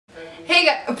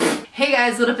Hey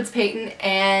guys, what up? It's Peyton,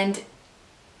 and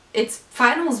it's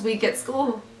finals week at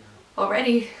school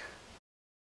already.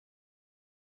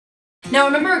 Now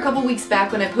remember a couple weeks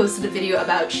back when I posted a video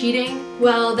about cheating?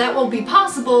 Well, that won't be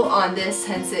possible on this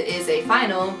since it is a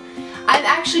final. I'm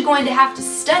actually going to have to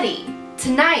study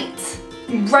tonight.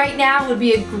 Right now would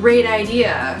be a great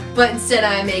idea, but instead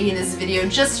I'm making this video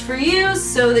just for you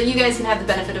so that you guys can have the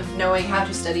benefit of knowing how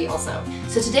to study also.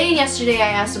 So today and yesterday I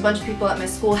asked a bunch of people at my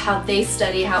school how they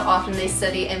study, how often they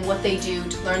study, and what they do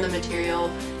to learn the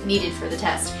material needed for the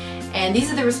test. And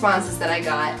these are the responses that I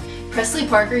got. Presley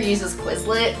Parker uses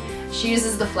Quizlet. She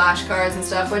uses the flashcards and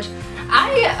stuff, which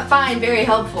I find very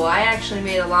helpful. I actually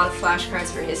made a lot of flashcards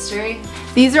for history.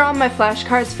 These are all my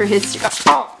flashcards for history.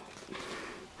 Oh.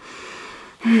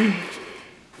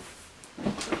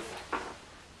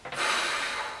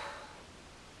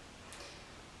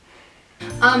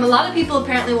 A lot of people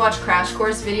apparently watch Crash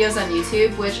Course videos on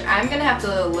YouTube, which I'm gonna have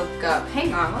to look up.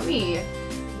 Hang on, let me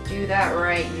do that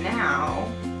right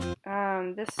now.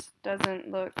 This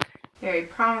doesn't look very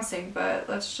promising, but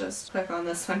let's just click on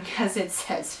this one because it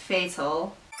says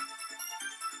fatal.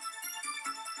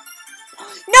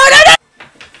 No!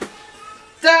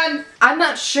 Done! I'm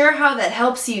not sure how that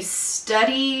helps you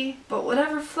study, but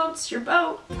whatever floats your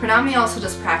boat. Pranami also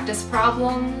does practice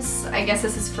problems. I guess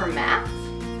this is for math.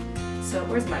 So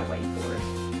where's my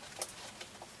whiteboard?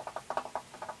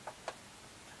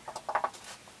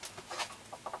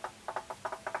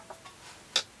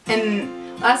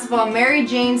 And last of all, Mary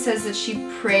Jane says that she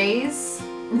prays.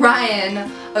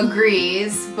 Ryan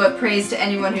agrees, but prays to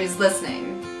anyone who's listening.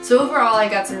 So overall I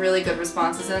got some really good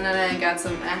responses and then I got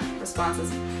some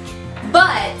responses.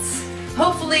 But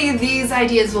hopefully these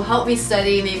ideas will help me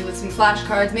study, maybe with some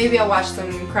flashcards, maybe I'll watch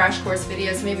some Crash Course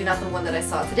videos, maybe not the one that I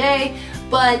saw today,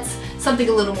 but something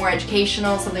a little more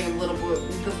educational, something a little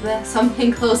more,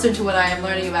 something closer to what I am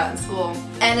learning about in school.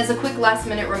 And as a quick last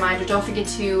minute reminder, don't forget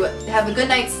to have a good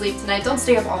night's sleep tonight, don't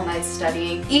stay up all night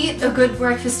studying. Eat a good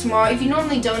breakfast tomorrow. If you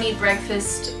normally don't eat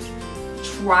breakfast,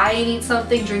 try and eat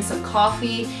something, drink some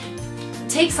coffee.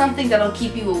 Take something that'll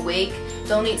keep you awake.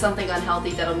 Don't eat something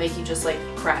unhealthy that'll make you just like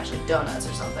crash, like donuts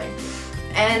or something.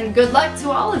 And good luck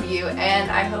to all of you,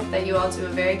 and I hope that you all do a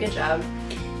very good job.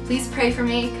 Please pray for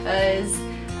me, because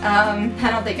I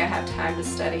don't think I have time to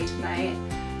study tonight.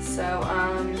 So,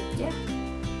 yeah.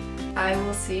 I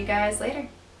will see you guys later.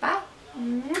 Bye!